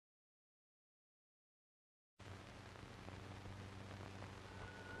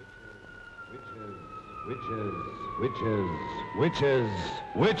Witches, witches, witches,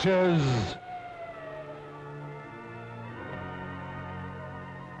 witches!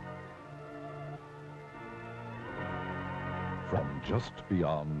 From just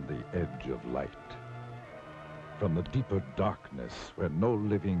beyond the edge of light, from the deeper darkness where no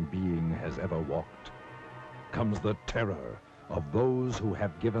living being has ever walked, comes the terror of those who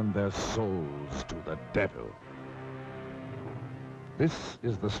have given their souls to the devil. This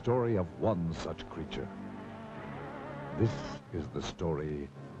is the story of one such creature. This is the story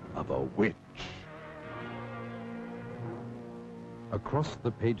of a witch. Across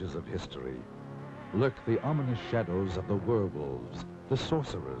the pages of history lurk the ominous shadows of the werewolves, the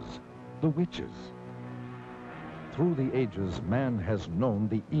sorcerers, the witches. Through the ages, man has known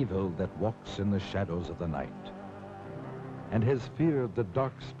the evil that walks in the shadows of the night and has feared the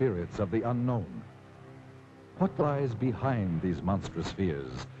dark spirits of the unknown. What lies behind these monstrous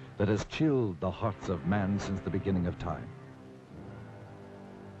fears that has chilled the hearts of man since the beginning of time?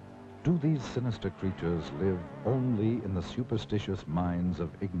 Do these sinister creatures live only in the superstitious minds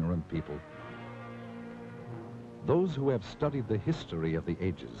of ignorant people? Those who have studied the history of the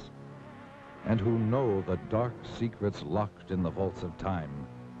ages and who know the dark secrets locked in the vaults of time,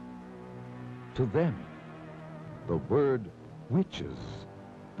 to them, the word witches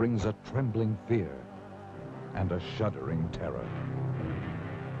brings a trembling fear and a shuddering terror.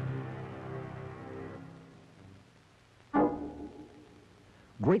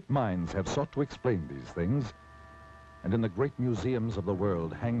 Great minds have sought to explain these things, and in the great museums of the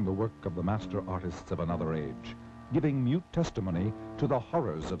world hang the work of the master artists of another age, giving mute testimony to the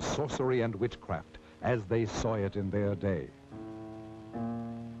horrors of sorcery and witchcraft as they saw it in their day.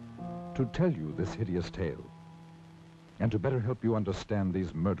 To tell you this hideous tale, and to better help you understand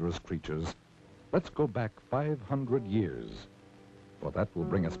these murderous creatures, let's go back 500 years, for that will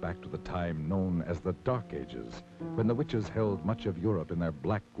bring us back to the time known as the Dark Ages, when the witches held much of Europe in their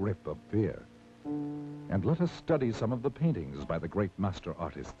black grip of fear. And let us study some of the paintings by the great master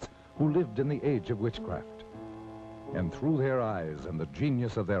artists who lived in the age of witchcraft. And through their eyes and the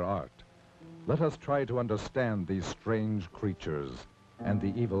genius of their art, let us try to understand these strange creatures and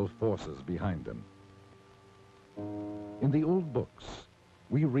the evil forces behind them. In the old books,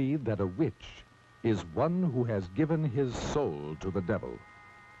 we read that a witch is one who has given his soul to the devil.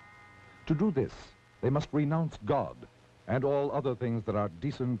 To do this, they must renounce God and all other things that are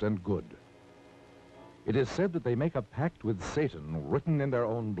decent and good. It is said that they make a pact with Satan written in their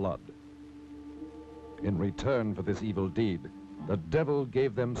own blood. In return for this evil deed, the devil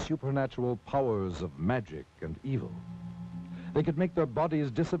gave them supernatural powers of magic and evil. They could make their bodies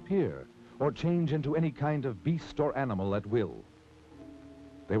disappear or change into any kind of beast or animal at will.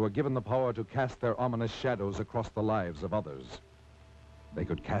 They were given the power to cast their ominous shadows across the lives of others. They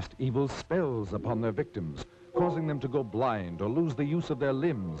could cast evil spells upon their victims, causing them to go blind or lose the use of their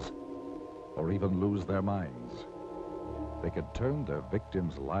limbs, or even lose their minds. They could turn their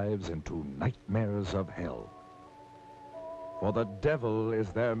victims' lives into nightmares of hell. For the devil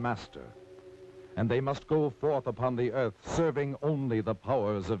is their master, and they must go forth upon the earth serving only the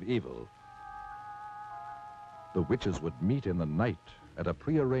powers of evil. The witches would meet in the night at a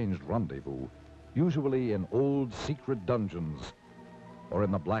prearranged rendezvous, usually in old secret dungeons or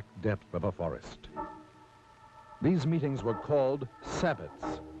in the black depth of a forest. These meetings were called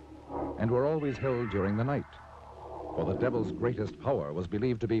Sabbats and were always held during the night, for the devil's greatest power was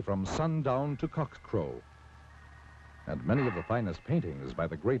believed to be from sundown to cockcrow. And many of the finest paintings by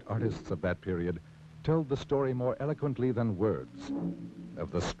the great artists of that period tell the story more eloquently than words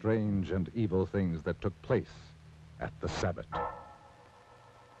of the strange and evil things that took place at the Sabbat.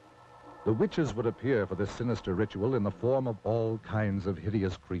 The witches would appear for this sinister ritual in the form of all kinds of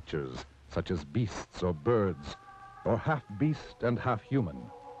hideous creatures, such as beasts or birds, or half beast and half human.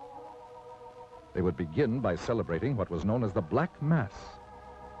 They would begin by celebrating what was known as the Black Mass,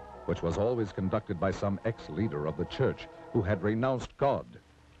 which was always conducted by some ex-leader of the church who had renounced God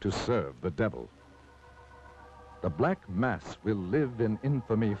to serve the devil. The Black Mass will live in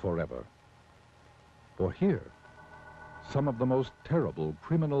infamy forever. For here, some of the most terrible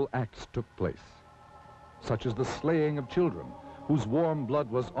criminal acts took place, such as the slaying of children whose warm blood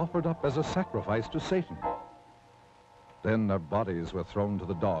was offered up as a sacrifice to Satan. Then their bodies were thrown to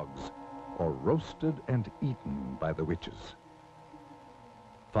the dogs or roasted and eaten by the witches.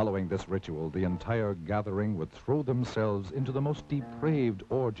 Following this ritual, the entire gathering would throw themselves into the most depraved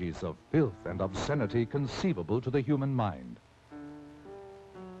orgies of filth and obscenity conceivable to the human mind.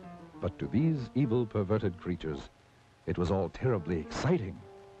 But to these evil, perverted creatures, it was all terribly exciting,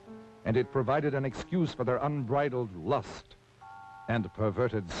 and it provided an excuse for their unbridled lust and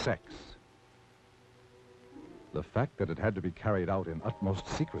perverted sex. The fact that it had to be carried out in utmost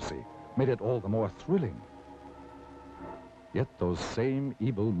secrecy made it all the more thrilling. Yet those same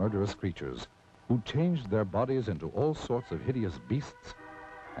evil, murderous creatures who changed their bodies into all sorts of hideous beasts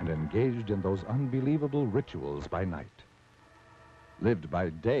and engaged in those unbelievable rituals by night, lived by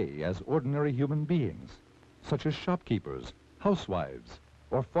day as ordinary human beings, such as shopkeepers, housewives,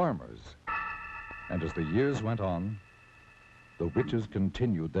 or farmers. And as the years went on, the witches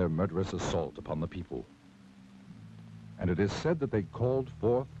continued their murderous assault upon the people. And it is said that they called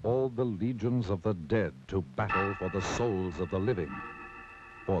forth all the legions of the dead to battle for the souls of the living.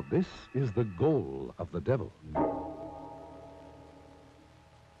 For this is the goal of the devil.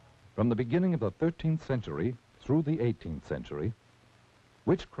 From the beginning of the 13th century through the 18th century,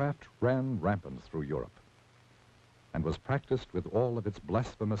 witchcraft ran rampant through Europe and was practiced with all of its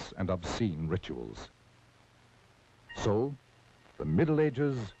blasphemous and obscene rituals. So, the Middle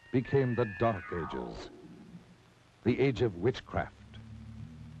Ages became the Dark Ages, the age of witchcraft,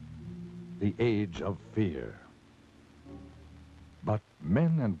 the age of fear. But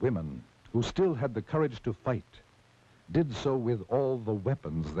men and women who still had the courage to fight did so with all the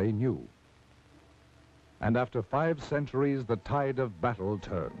weapons they knew. And after 5 centuries, the tide of battle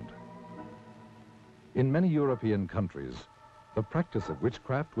turned. In many European countries, the practice of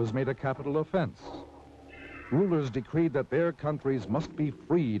witchcraft was made a capital offense. Rulers decreed that their countries must be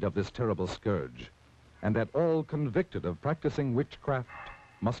freed of this terrible scourge, and that all convicted of practicing witchcraft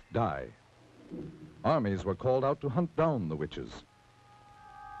must die. Armies were called out to hunt down the witches.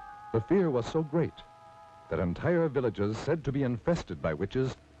 The fear was so great that entire villages said to be infested by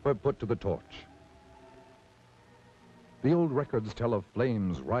witches were put to the torch. The old records tell of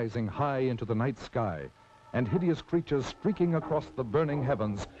flames rising high into the night sky and hideous creatures streaking across the burning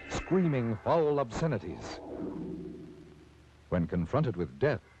heavens, screaming foul obscenities. When confronted with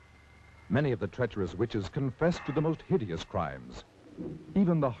death, many of the treacherous witches confessed to the most hideous crimes.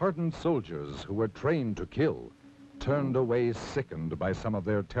 Even the hardened soldiers who were trained to kill turned away sickened by some of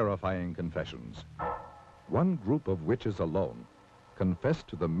their terrifying confessions. One group of witches alone confessed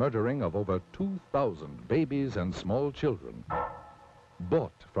to the murdering of over 2,000 babies and small children,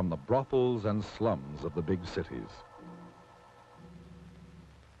 bought from the brothels and slums of the big cities.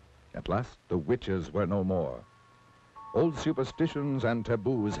 At last, the witches were no more. Old superstitions and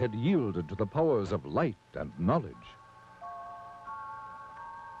taboos had yielded to the powers of light and knowledge.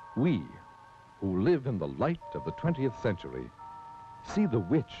 We, who live in the light of the 20th century, see the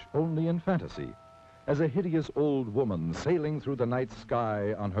witch only in fantasy, as a hideous old woman sailing through the night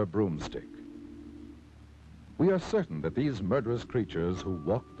sky on her broomstick. We are certain that these murderous creatures who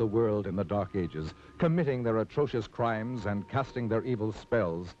walked the world in the Dark Ages, committing their atrocious crimes and casting their evil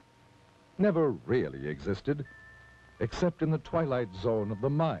spells, never really existed, except in the twilight zone of the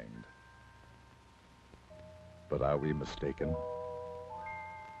mind. But are we mistaken?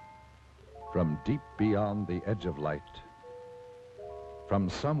 From deep beyond the edge of light, from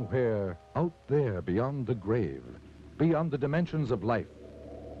somewhere out there beyond the grave, beyond the dimensions of life,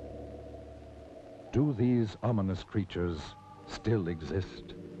 do these ominous creatures still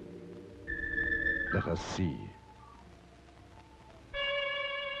exist? Let us see.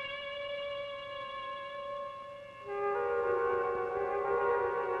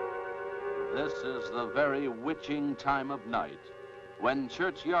 This is the very witching time of night, when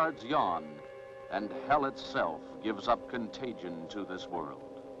churchyards yawn and hell itself gives up contagion to this world.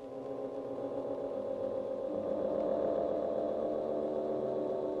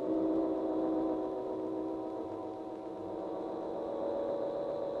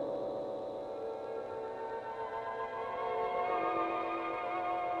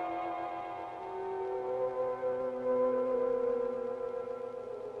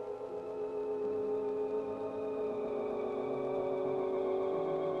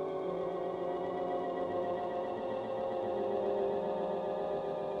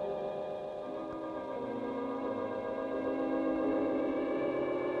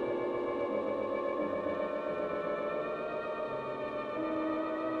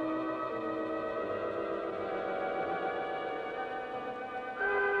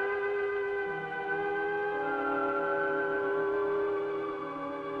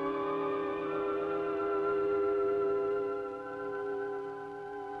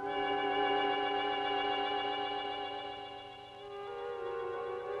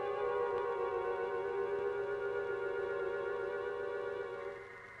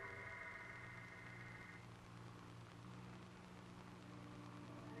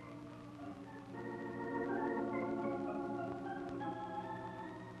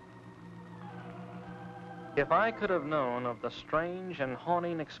 If I could have known of the strange and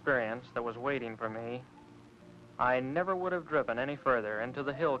haunting experience that was waiting for me, I never would have driven any further into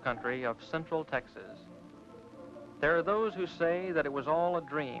the hill country of central Texas. There are those who say that it was all a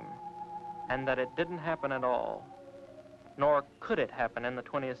dream and that it didn't happen at all, nor could it happen in the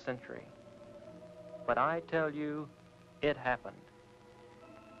 20th century. But I tell you, it happened.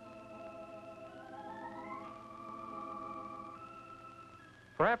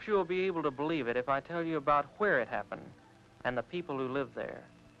 Perhaps you will be able to believe it if I tell you about where it happened and the people who lived there.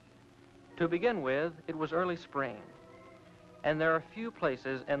 To begin with, it was early spring, and there are few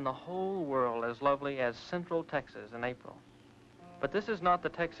places in the whole world as lovely as central Texas in April. But this is not the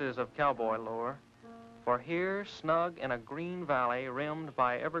Texas of cowboy lore, for here, snug in a green valley rimmed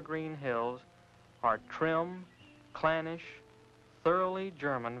by evergreen hills, are trim, clannish, thoroughly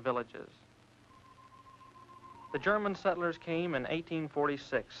German villages. The German settlers came in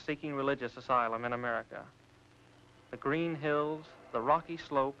 1846 seeking religious asylum in America. The green hills, the rocky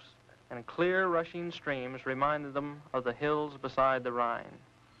slopes, and clear rushing streams reminded them of the hills beside the Rhine.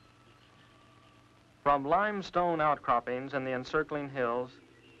 From limestone outcroppings in the encircling hills,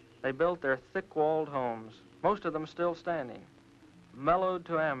 they built their thick-walled homes, most of them still standing, mellowed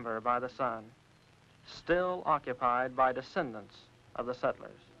to amber by the sun, still occupied by descendants of the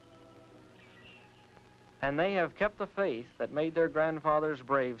settlers. And they have kept the faith that made their grandfathers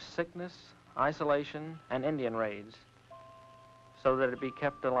brave sickness, isolation, and Indian raids, so that it be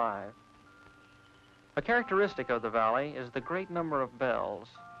kept alive. A characteristic of the valley is the great number of bells,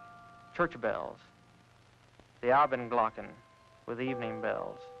 church bells, the Abendglocken with evening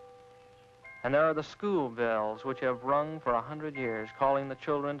bells. And there are the school bells which have rung for 100 years, calling the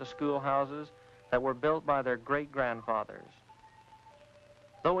children to schoolhouses that were built by their great-grandfathers.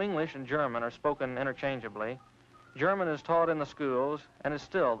 Though English and German are spoken interchangeably, German is taught in the schools and is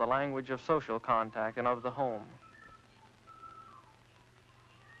still the language of social contact and of the home.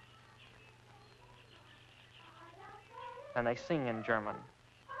 And they sing in German.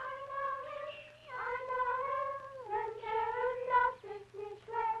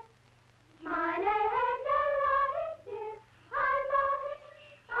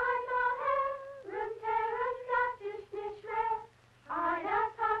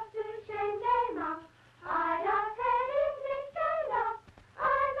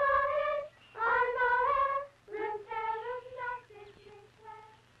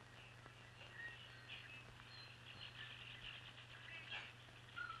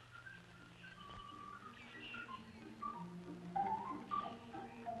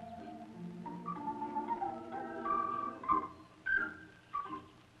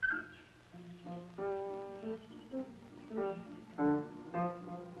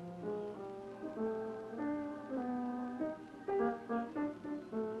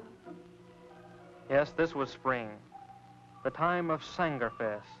 Yes, this was spring, the time of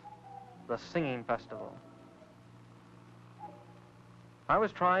Sangerfest, the singing festival. I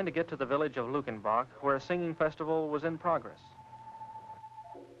was trying to get to the village of Luckenbach, where a singing festival was in progress.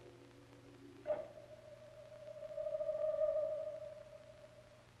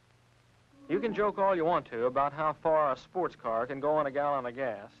 You can joke all you want to about how far a sports car can go on a gallon of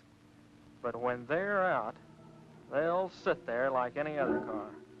gas, but when they're out, they'll sit there like any other car.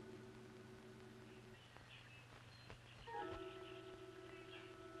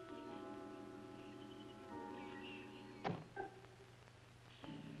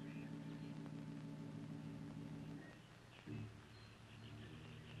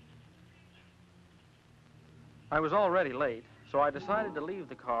 I was already late, so I decided to leave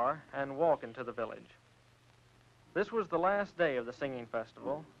the car and walk into the village. This was the last day of the singing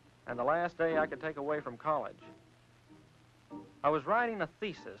festival, and the last day I could take away from college. I was writing a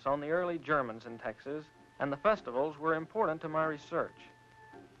thesis on the early Germans in Texas, and the festivals were important to my research.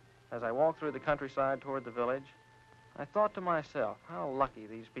 As I walked through the countryside toward the village, I thought to myself how lucky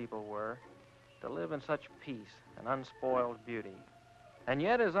these people were to live in such peace and unspoiled beauty. And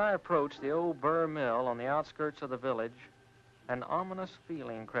yet, as I approached the old Burr Mill on the outskirts of the village, an ominous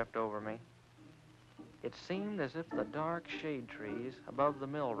feeling crept over me. It seemed as if the dark shade trees above the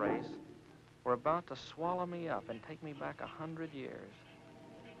mill race were about to swallow me up and take me back 100 years,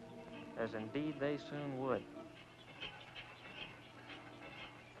 as indeed they soon would.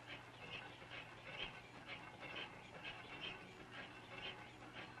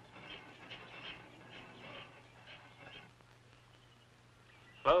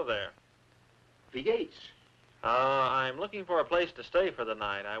 Hello there. Wie geht's? I'm looking for a place to stay for the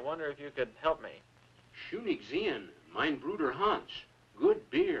night. I wonder if you could help me. Schönig sehen, mein Bruder Hans. Good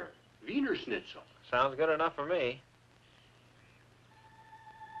beer, Wiener Schnitzel. Sounds good enough for me.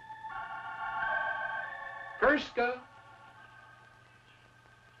 Kirska.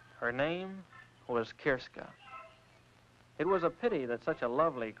 Her name was Kirska. It was a pity that such a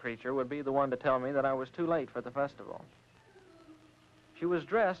lovely creature would be the one to tell me that I was too late for the festival. She was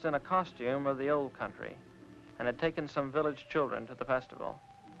dressed in a costume of the old country and had taken some village children to the festival.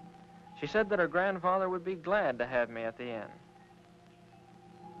 She said that her grandfather would be glad to have me at the inn.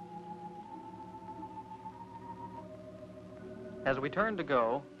 As we turned to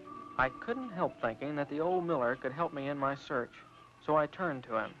go, I couldn't help thinking that the old miller could help me in my search, so I turned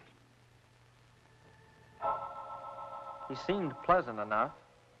to him. He seemed pleasant enough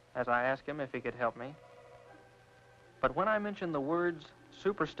as I asked him if he could help me. But when I mentioned the words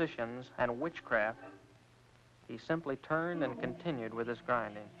superstitions and witchcraft, he simply turned and continued with his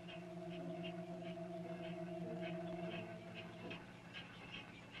grinding.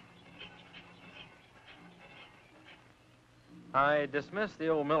 I dismissed the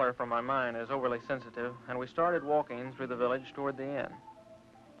old miller from my mind as overly sensitive, and we started walking through the village toward the inn.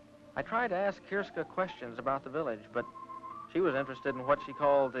 I tried to ask Kirska questions about the village, but she was interested in what she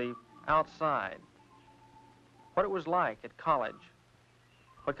called the outside, what it was like at college,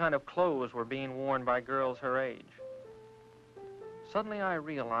 what kind of clothes were being worn by girls her age. Suddenly I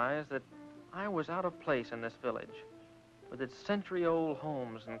realized that I was out of place in this village, with its century-old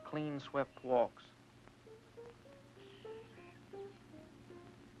homes and clean-swept walks.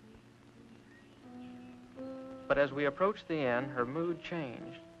 But as we approached the inn, her mood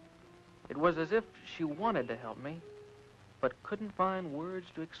changed. It was as if she wanted to help me, but couldn't find words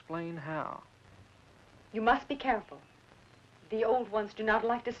to explain how. You must be careful. The old ones do not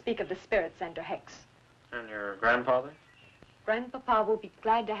like to speak of the spirits and the hex. And your grandfather? Grandpapa will be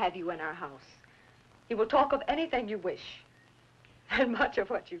glad to have you in our house. He will talk of anything you wish, and much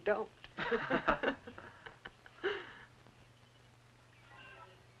of what you don't.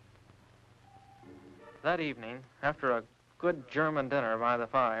 That evening, after a good German dinner by the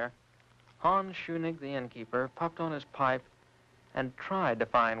fire, Hans Schunig, the innkeeper, puffed on his pipe and tried to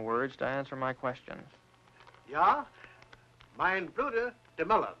find words to answer my questions. Ja, mein Bruder, the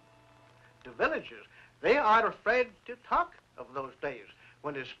miller. The villagers, they are afraid to talk of those days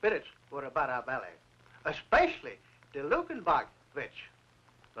when the spirits were about our belly, especially the Lukenbach witch.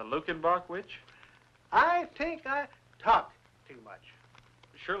 The Lukenbach witch? I think I talk too much.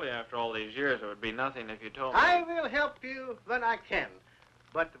 Surely after all these years it would be nothing if you told me. I will help you when I can,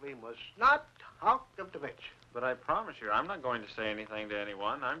 but we must not talk of the witch. But I promise you, I'm not going to say anything to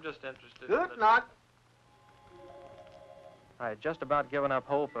anyone. I'm just interested Good in luck. I had just about given up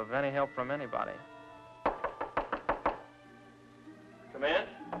hope of any help from anybody. Come in.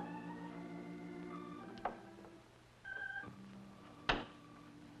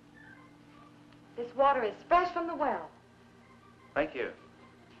 This water is fresh from the well. Thank you.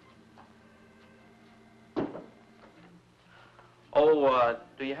 Oh,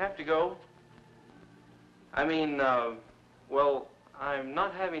 do you have to go? I mean, well, I'm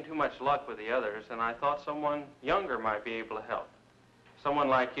not having too much luck with the others, and I thought someone younger might be able to help. Someone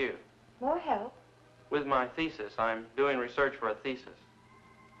like you. More help? With my thesis. I'm doing research for a thesis.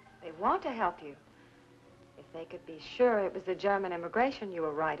 They want to help you. If they could be sure it was the German immigration you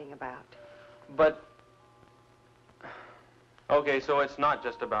were writing about. But, okay, so it's not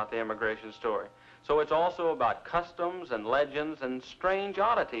just about the immigration story. So it's also about customs and legends and strange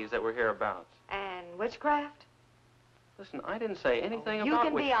oddities that we're hereabouts. And witchcraft? Listen, I didn't say anything You about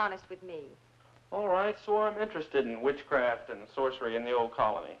can be honest with me. All right, so I'm interested in witchcraft and sorcery in the old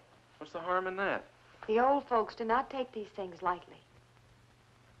colony. What's the harm in that? The old folks do not take these things lightly.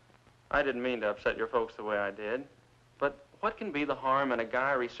 I didn't mean to upset your folks the way I did. But what can be the harm in a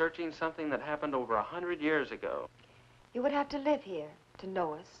guy researching something that happened over 100 years ago? You would have to live here to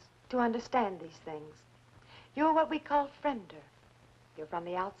know us, to understand these things. You're what we call friender. You're from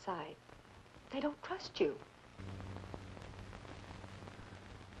the outside. They don't trust you.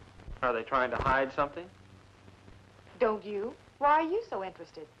 Are they trying to hide something? Don't you? Why are you so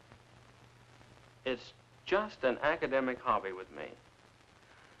interested? It's just an academic hobby with me.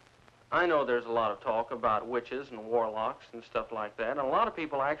 I know there's a lot of talk about witches and warlocks and stuff like that, and a lot of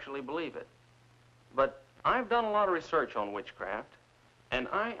people actually believe it. But I've done a lot of research on witchcraft, and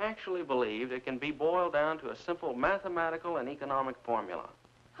I actually believe it can be boiled down to a simple mathematical and economic formula.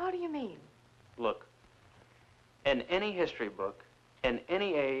 How do you mean? Look, in any history book, in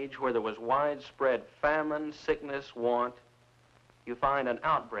any age where there was widespread famine, sickness, want, you find an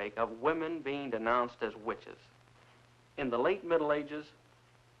outbreak of women being denounced as witches. In the late Middle Ages,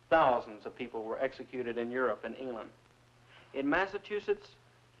 thousands of people were executed in Europe and England. In Massachusetts,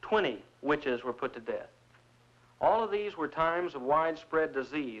 20 witches were put to death. All of these were times of widespread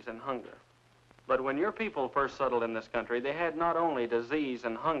disease and hunger. But when your people first settled in this country, they had not only disease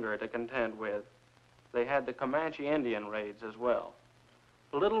and hunger to contend with, they had the Comanche Indian raids as well.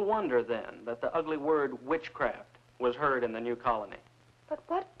 Little wonder, then, that the ugly word witchcraft was heard in the new colony. But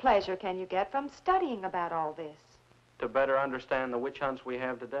what pleasure can you get from studying about all this? To better understand the witch hunts we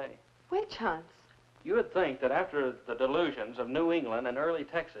have today. Witch hunts? You would think that after the delusions of New England and early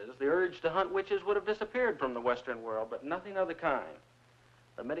Texas, the urge to hunt witches would have disappeared from the Western world, but nothing of the kind.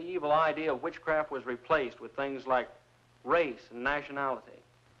 The medieval idea of witchcraft was replaced with things like race and nationality.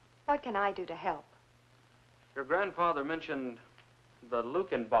 What can I do to help? Your grandfather mentioned the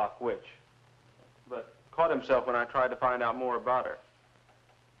Luckenbach witch, but caught himself when I tried to find out more about her.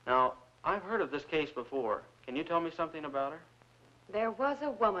 Now, I've heard of this case before. Can you tell me something about her? There was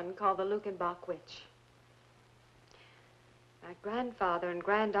a woman called the Luckenbach witch. My grandfather and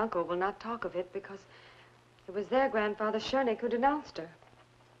granduncle will not talk of it because it was their grandfather, Schoenig, who denounced her.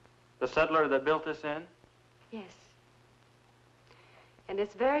 The settler that built this inn? Yes. In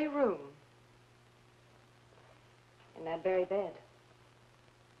this very room. In that very bed.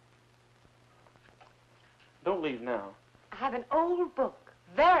 Don't leave now. I have an old book,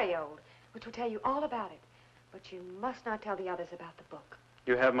 very old, which will tell you all about it. But you must not tell the others about the book.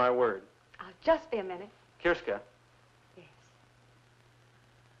 You have my word. I'll just be a minute. Kirska. Yes.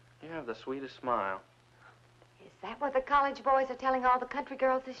 You have the sweetest smile. Is that what the college boys are telling all the country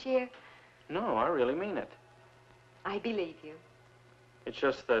girls this year? No, I really mean it. I believe you. It's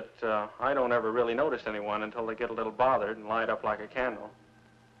just that I don't ever really notice anyone until they get a little bothered and light up like a candle.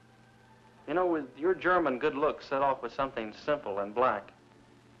 You know, with your German good looks set off with something simple and black,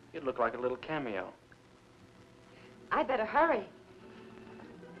 you'd look like a little cameo. I'd better hurry.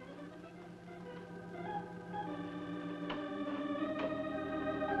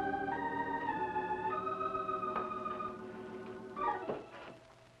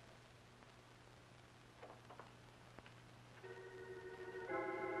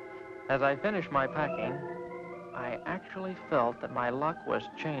 As I finished my packing, I actually felt that my luck was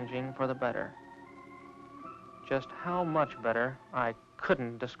changing for the better. Just how much better, I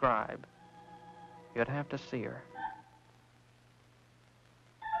couldn't describe. You'd have to see her.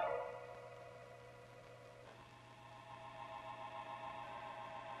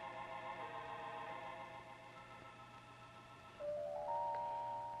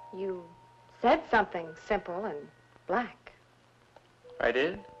 You said something simple and black. I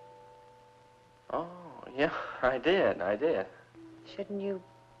did? Oh, yeah, I did. Shouldn't you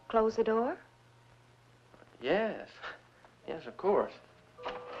close the door? Yes. Yes, of course.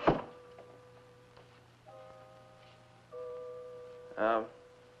 I'm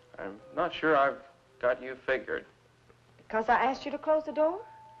not sure I've got you figured. Because I asked you to close the door?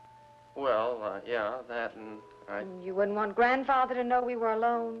 Well, yeah, that and And you wouldn't want Grandfather to know we were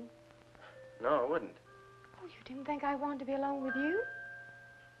alone? No, I wouldn't. Oh, you didn't think I wanted to be alone with you?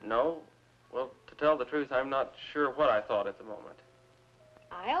 No. Well, to tell the truth, I'm not sure what I thought at the moment.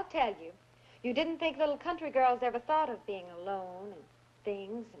 I'll tell you. You didn't think little country girls ever thought of being alone and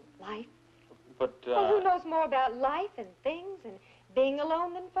things and life. But, Well, who knows more about life and things and being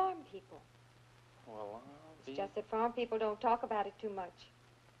alone than farm people? Well, It's just that farm people don't talk about it too much.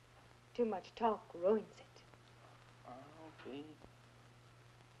 Too much talk ruins it. I'll be...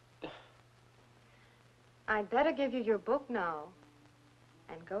 I'd better give you your book now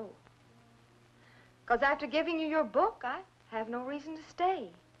and go. Because after giving you your book, I have no reason to stay.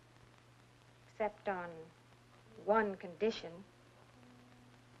 Except on one condition.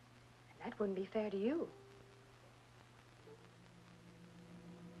 And that wouldn't be fair to you.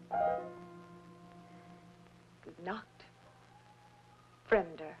 Good night,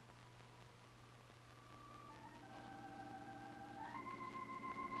 friender.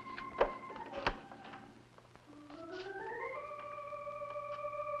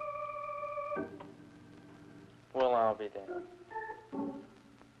 Well, I'll be damned.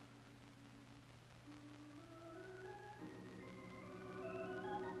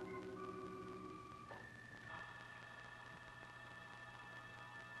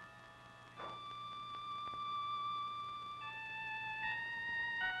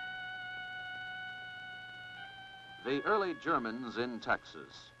 The early Germans in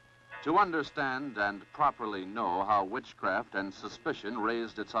Texas. To understand and properly know how witchcraft and suspicion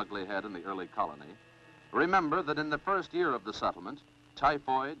raised its ugly head in the early colony, remember that in the first year of the settlement,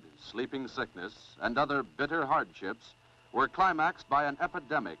 typhoid, sleeping sickness, and other bitter hardships were climaxed by an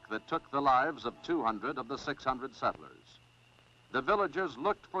epidemic that took the lives of 200 of the 600 settlers. The villagers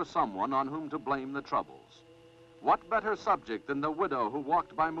looked for someone on whom to blame the troubles. What better subject than the widow who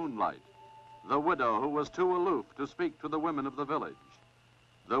walked by moonlight? The widow who was too aloof to speak to the women of the village.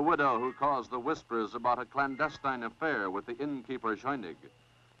 The widow who caused the whispers about a clandestine affair with the innkeeper Schoenig.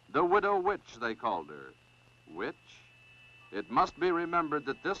 The widow witch, they called her. Witch? It must be remembered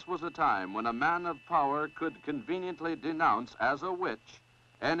that this was a time when a man of power could conveniently denounce as a witch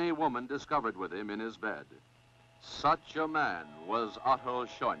any woman discovered with him in his bed. Such a man was Otto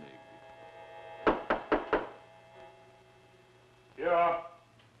Scheunig. Yeah.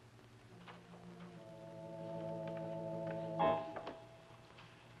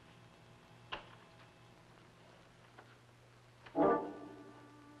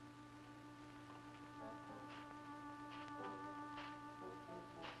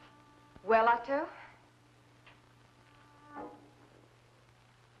 Well, Otto?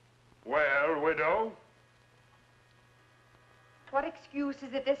 Well, widow? What excuse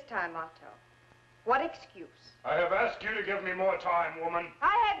is it this time, Otto? What excuse? I have asked you to give me more time, woman.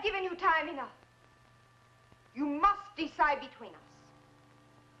 I have given you time enough. You must decide between us.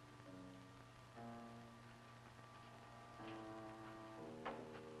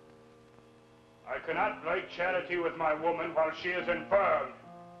 I cannot break charity with my woman while she is infirm.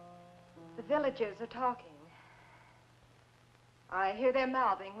 The villagers are talking. I hear their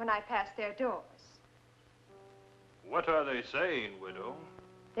mouthing when I pass their doors. What are they saying, widow?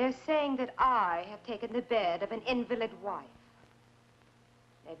 They're saying that I have taken the bed of an invalid wife.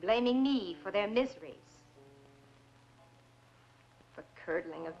 They're blaming me for their miseries. The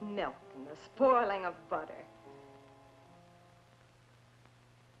curdling of milk and the spoiling of butter.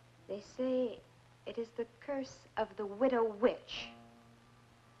 They say it is the curse of the widow witch.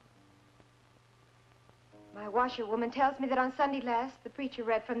 My washerwoman tells me that on Sunday last, the preacher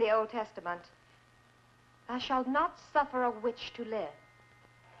read from the Old Testament. "Thou shalt not suffer a witch to live."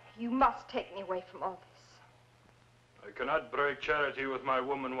 You must take me away from all this. I cannot break charity with my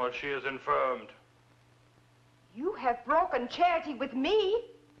woman while she is infirmed. You have broken charity with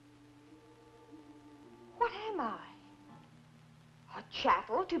me? What am I? A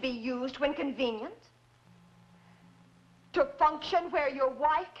chattel to be used when convenient? To function where your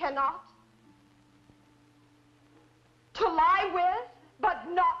wife cannot? To lie with, but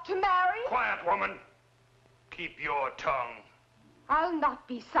not to marry? Quiet, woman. Keep your tongue. I'll not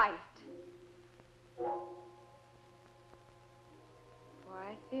be silent. For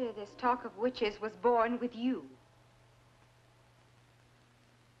I fear this talk of witches was born with you.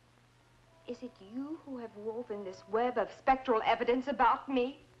 Is it you who have woven this web of spectral evidence about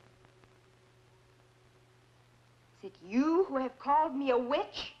me? Is it you who have called me a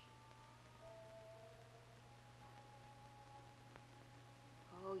witch?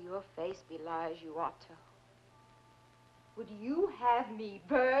 Oh, your face belies you, Otto. Would you have me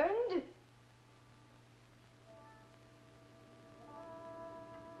burned?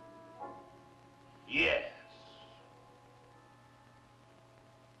 Yes.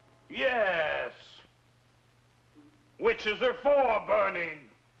 Yes. Witches are for burning.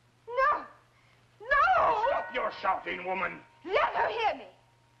 No! No! Stop your shouting, woman. Let her hear me.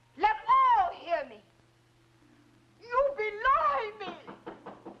 Let all hear me. You belie me.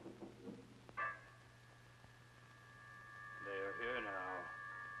 Here now.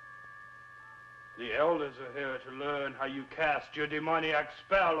 The elders are here to learn how you cast your demoniac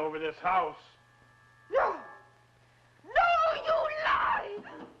spell over this house. No! No, you lie!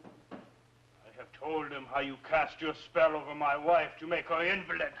 I have told them how you cast your spell over my wife to make her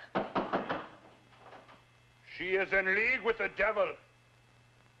invalid. She is in league with the devil.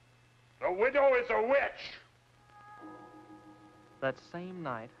 The widow is a witch. That same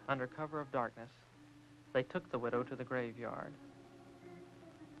night, under cover of darkness, they took the widow to the graveyard.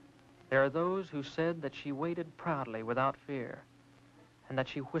 There are those who said that she waited proudly without fear, and that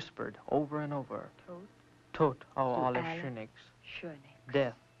she whispered over and over, Tot au alle Schönigs,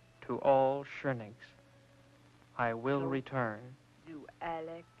 death to all Schönigs. I will return.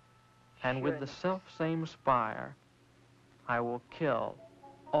 And with the self-same spire, I will kill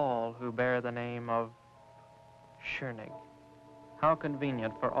all who bear the name of Schönig. How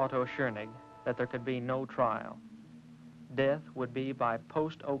convenient for Otto Schönig that there could be no trial. Death would be by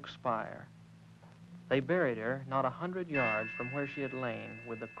post-oak spire. They buried her not 100 yards from where she had lain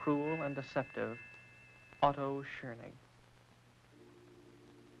with the cruel and deceptive Otto Schönig.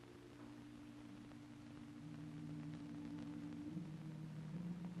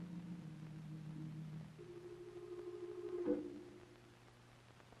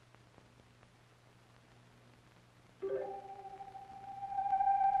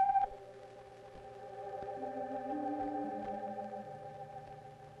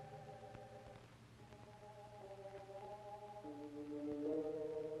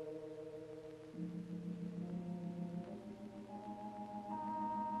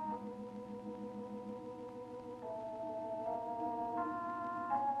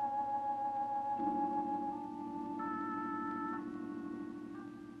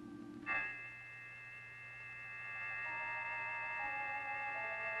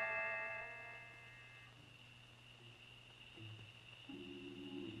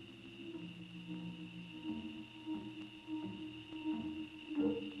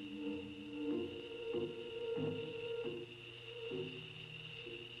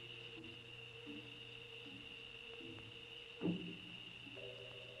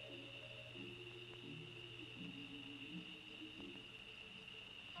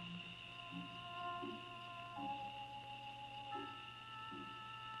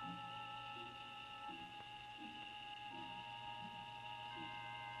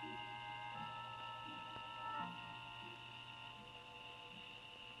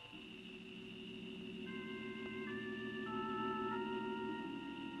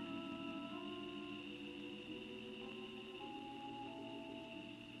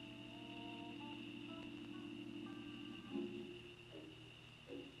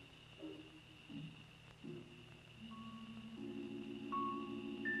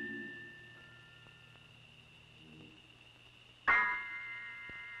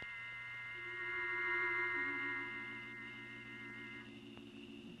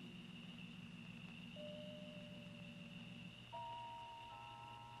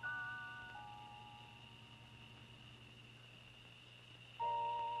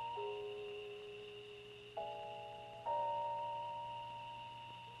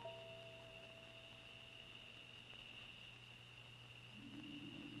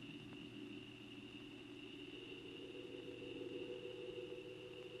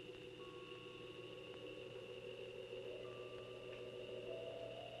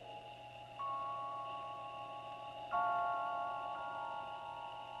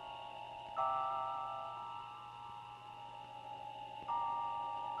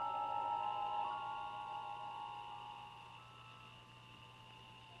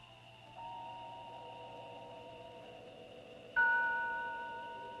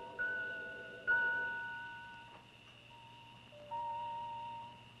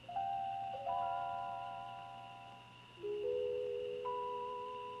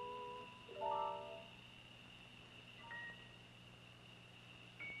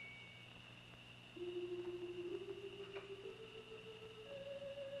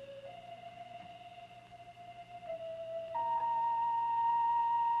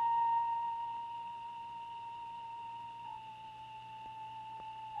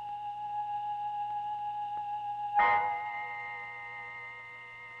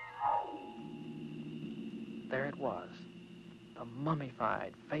 there it was, the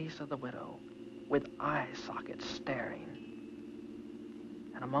mummified face of the widow, with eye sockets staring.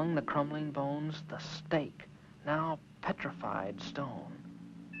 And among the crumbling bones, the stake, now petrified stone.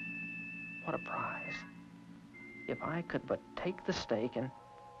 What a prize. If I could but take the stake, and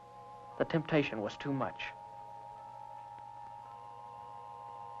the temptation was too much.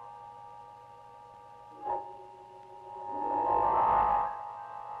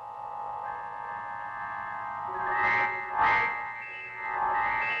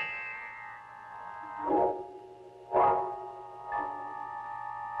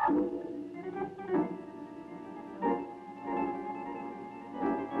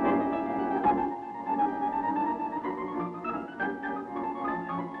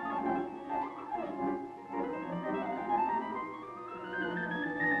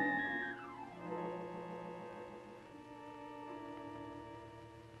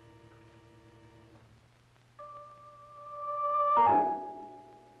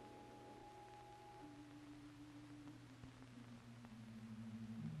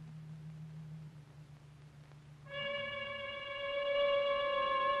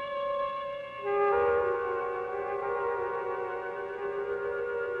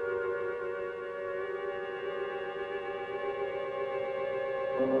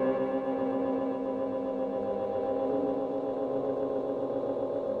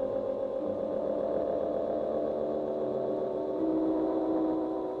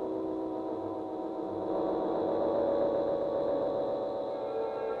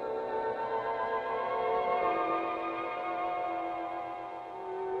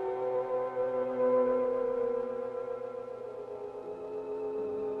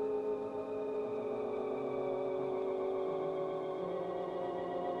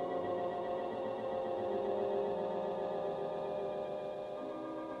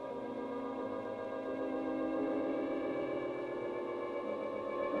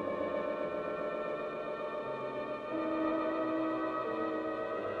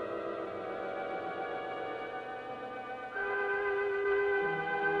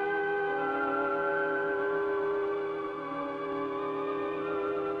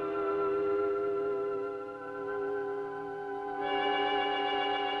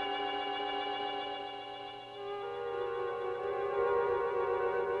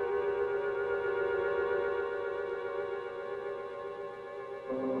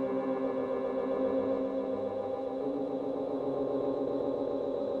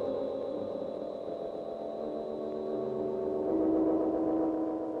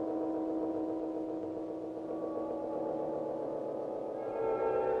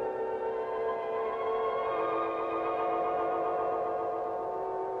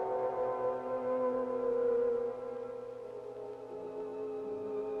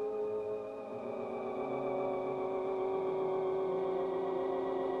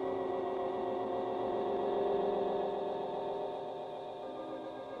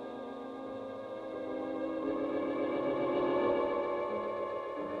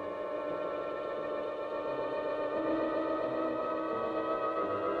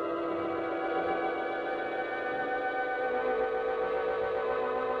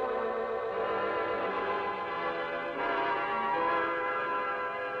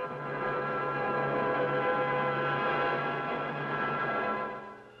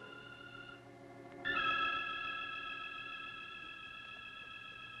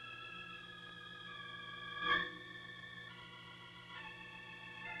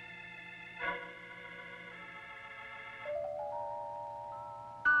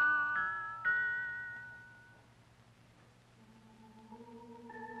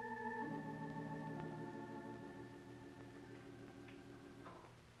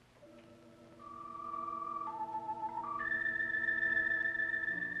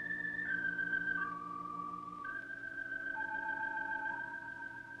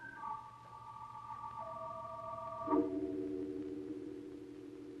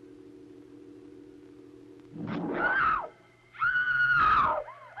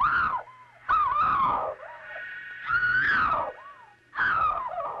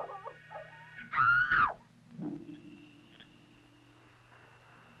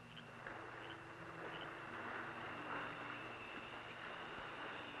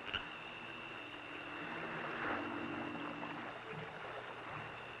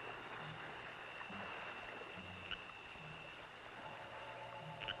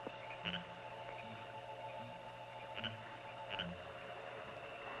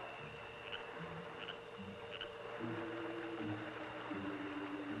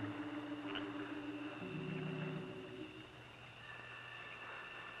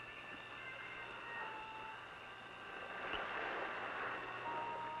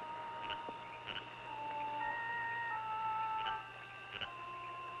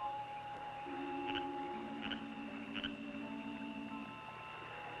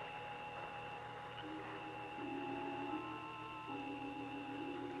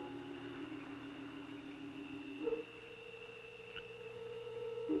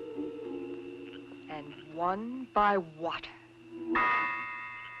 and won by water.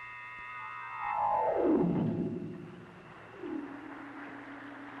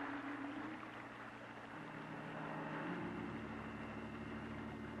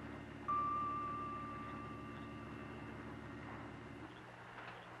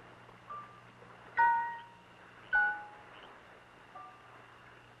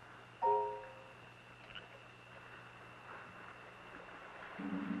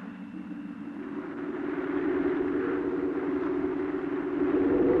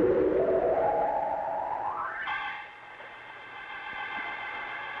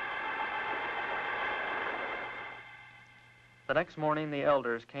 The next morning, the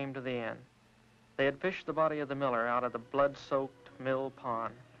elders came to the inn. They had fished the body of the miller out of the blood-soaked mill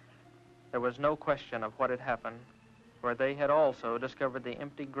pond. There was no question of what had happened, for they had also discovered the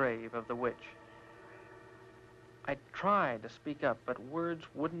empty grave of the witch. I tried to speak up, but words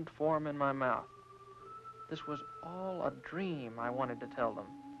wouldn't form in my mouth. This was all a dream, I wanted to tell them.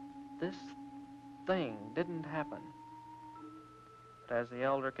 This thing didn't happen. But as the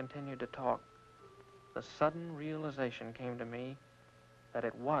elder continued to talk, the sudden realization came to me that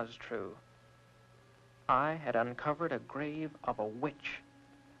it was true. I had uncovered a grave of a witch,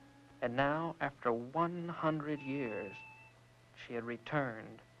 and now, after 100 years, she had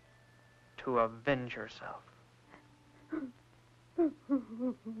returned to avenge herself.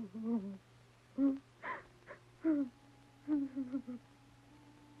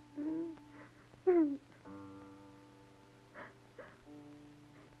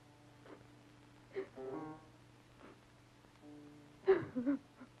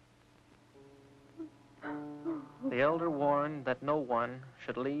 The elder warned that no one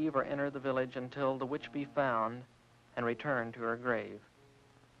should leave or enter the village until the witch be found and return to her grave.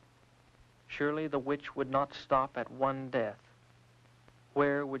 Surely the witch would not stop at one death.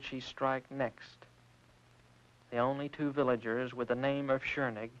 Where would she strike next? The only two villagers with the name of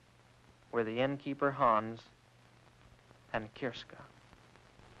Schoenig were the innkeeper Hans and Kirska.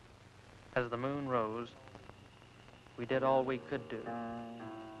 As the moon rose, we did all we could do.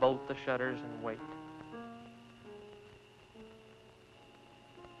 Bolt the shutters and wait.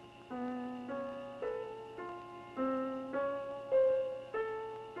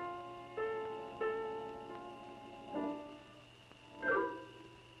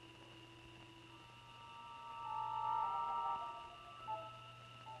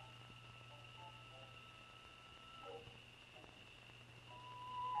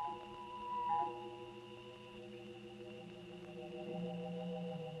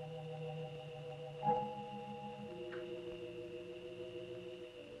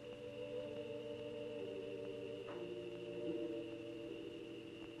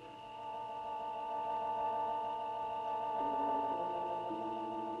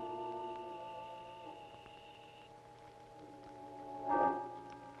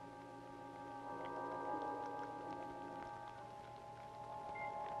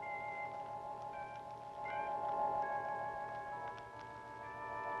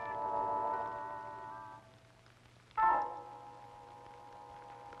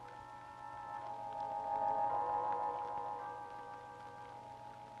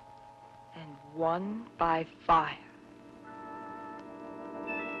 And won by fire.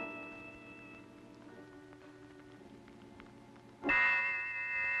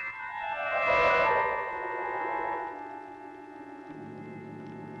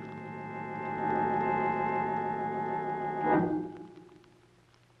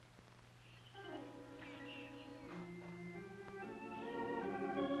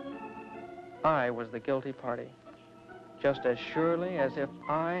 I was the guilty party. Just as surely as if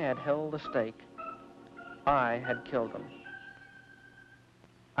I had held the stake, I had killed them.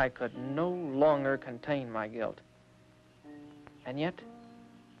 I could no longer contain my guilt. And yet,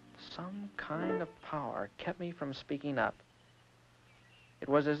 some kind of power kept me from speaking up. It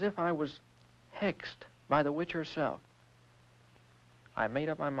was as if I was hexed by the witch herself. I made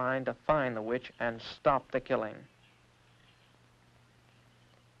up my mind to find the witch and stop the killing.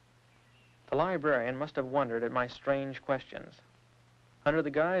 The librarian must have wondered at my strange questions. Under the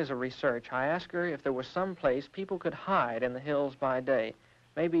guise of research, I asked her if there was some place people could hide in the hills by day,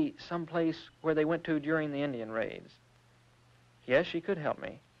 maybe some place where they went to during the Indian raids. Yes, she could help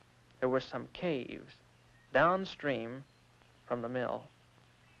me. There were some caves downstream from the mill.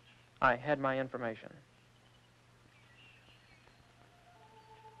 I had my information.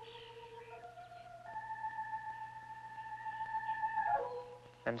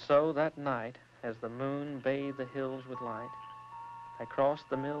 And so that night, as the moon bathed the hills with light, I crossed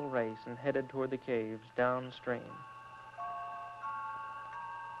the mill race and headed toward the caves downstream.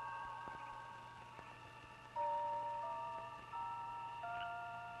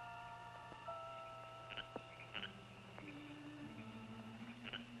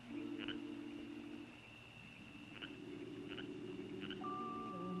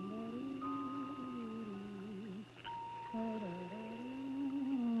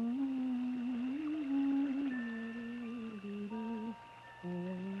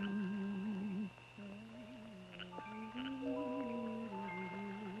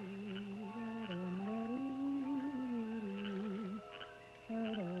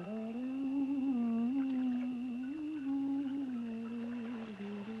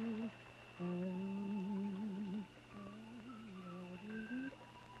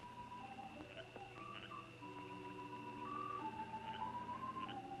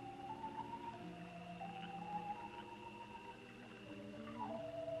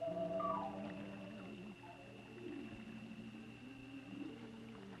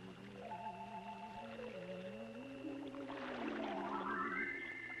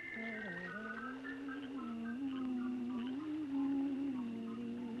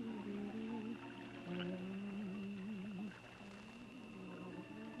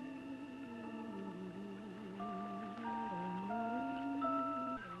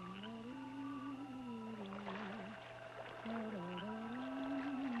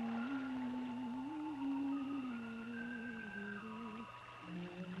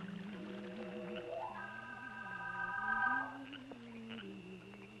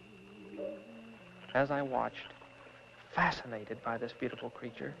 As I watched, fascinated by this beautiful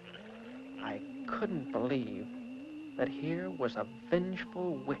creature, I couldn't believe that here was a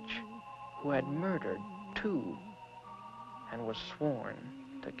vengeful witch who had murdered 2 and was sworn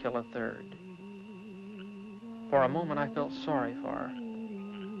to kill a 3rd. For a moment, I felt sorry for her.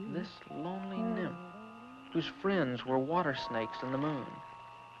 This lonely nymph, whose friends were water snakes in the moon.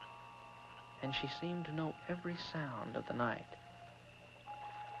 And she seemed to know every sound of the night.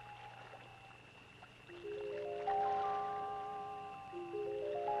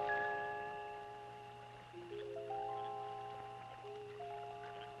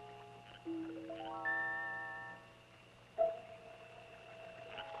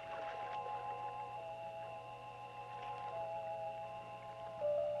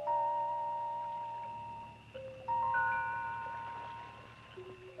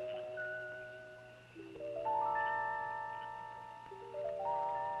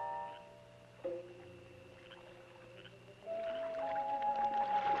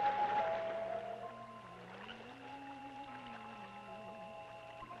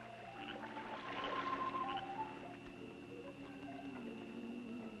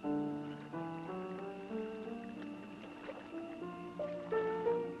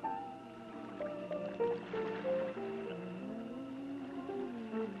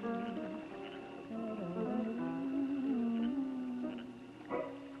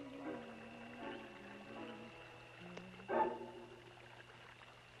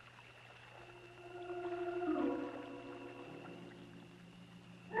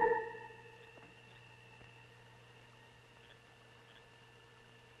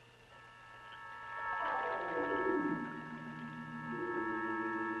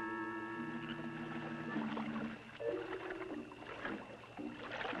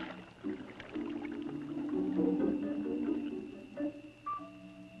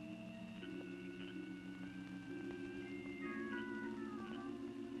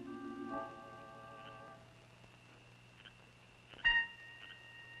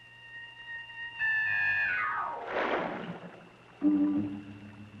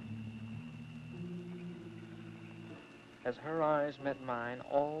 As her eyes met mine,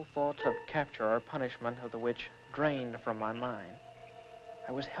 all thoughts of capture or punishment of the witch drained from my mind.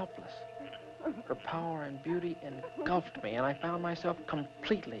 I was helpless. Her power and beauty engulfed me, and I found myself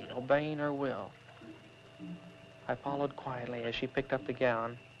completely obeying her will. I followed quietly as she picked up the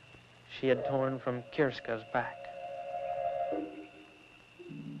gown she had torn from Kirska's back.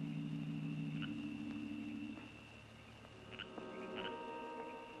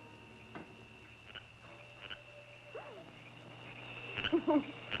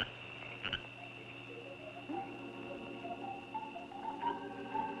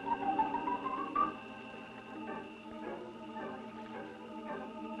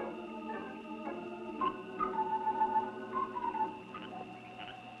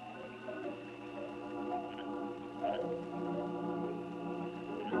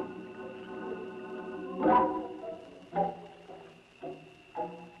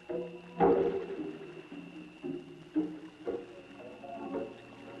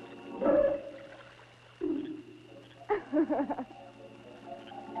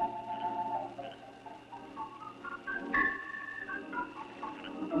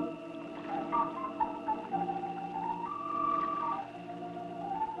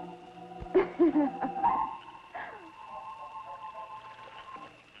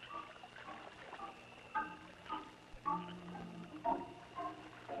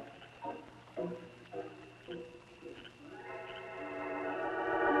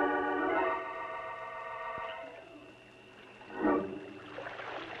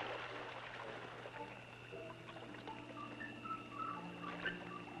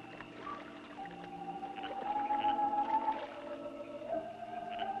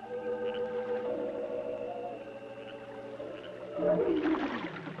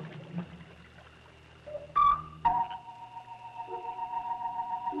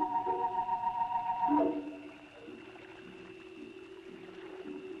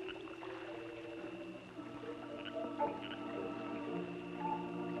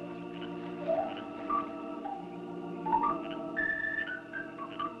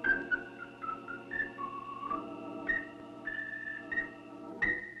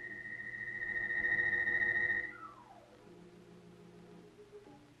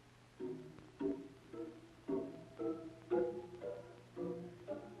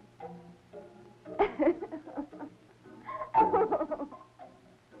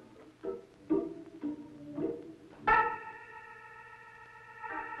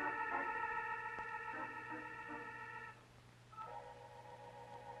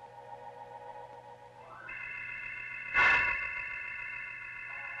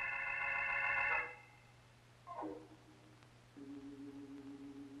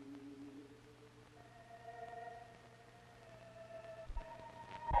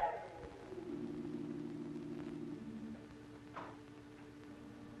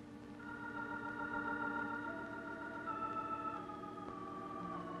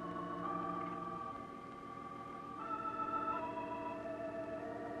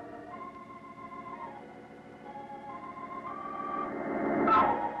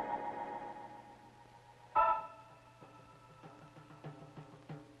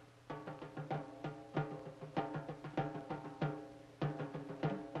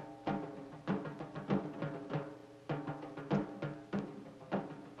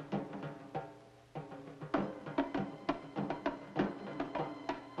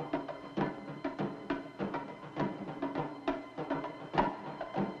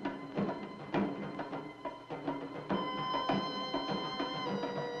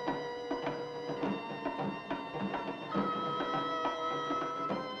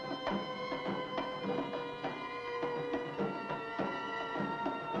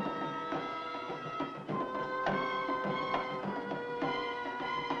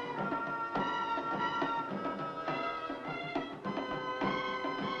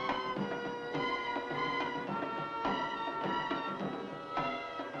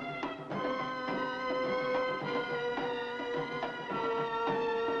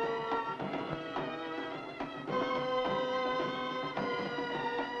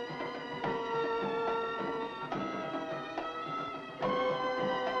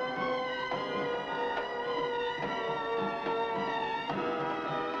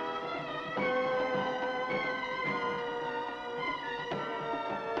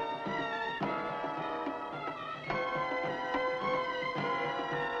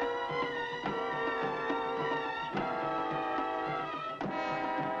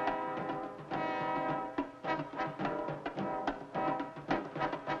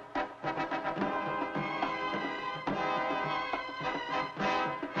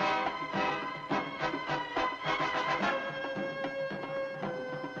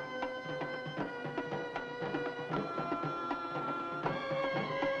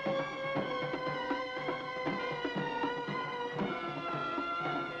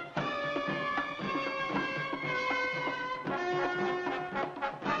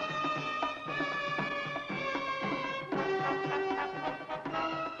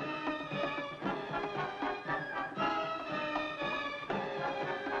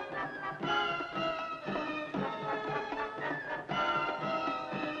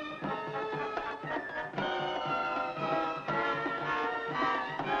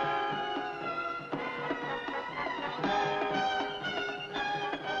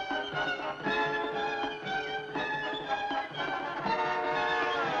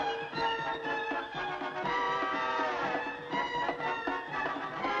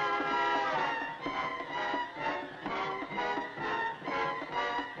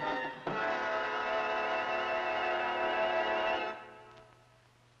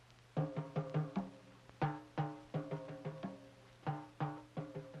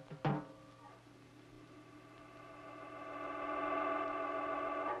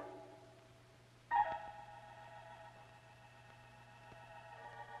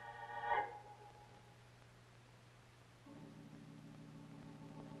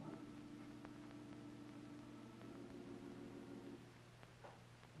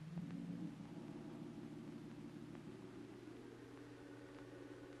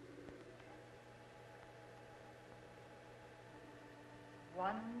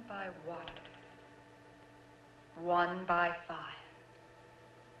 One by water, one by fire,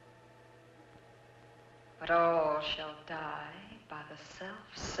 but all shall die by the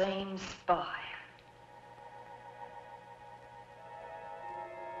self-same spire.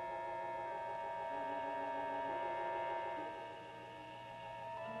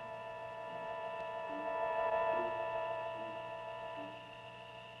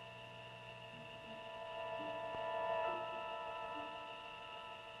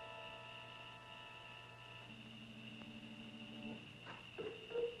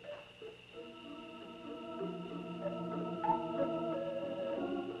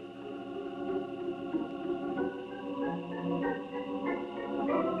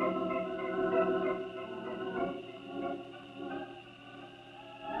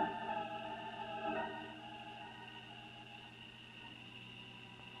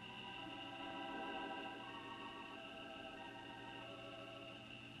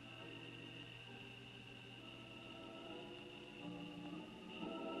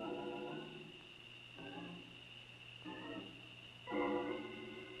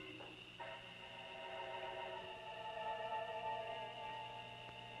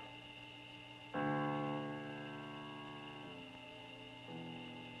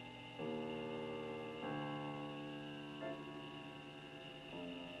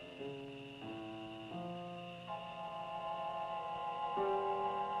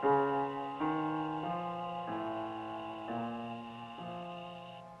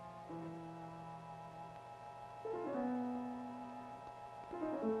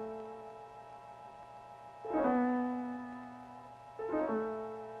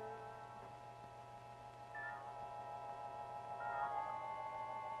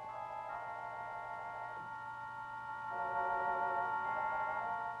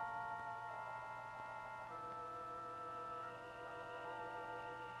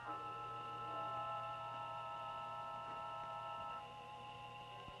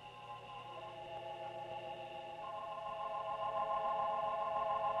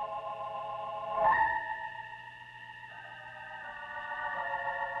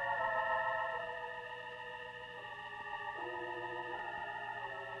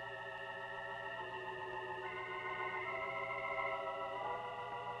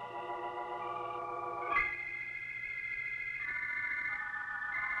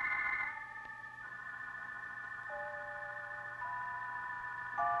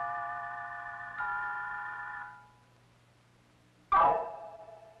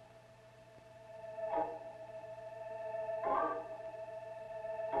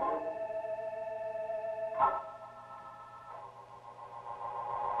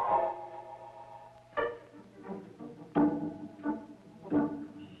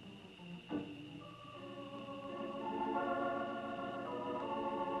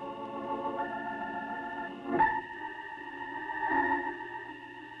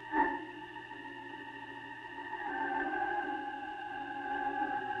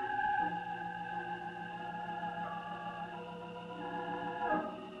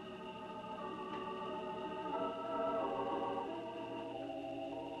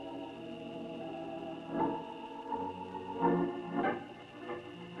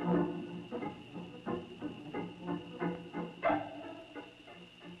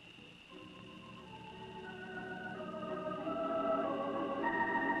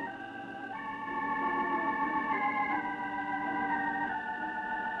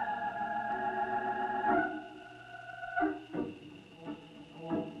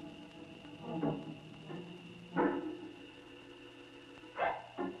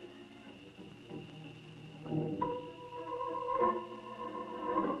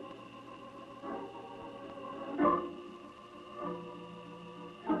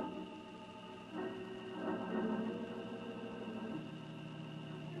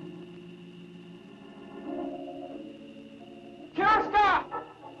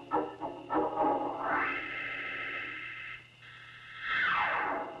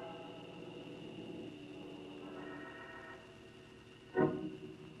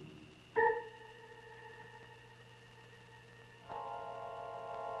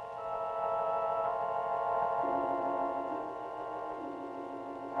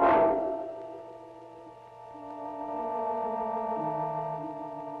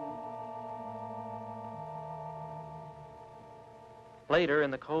 Later,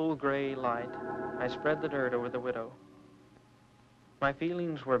 in the cold gray light, I spread the dirt over the widow. My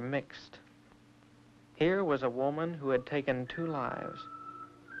feelings were mixed. Here was a woman who had taken 2 lives.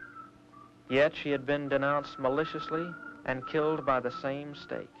 Yet she had been denounced maliciously and killed by the same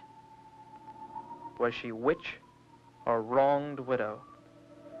stake. Was she witch or wronged widow?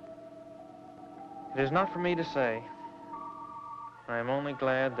 It is not for me to say. I am only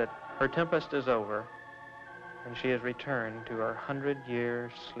glad that her tempest is over and she has returned to her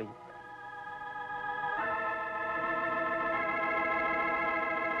 100-year sleep.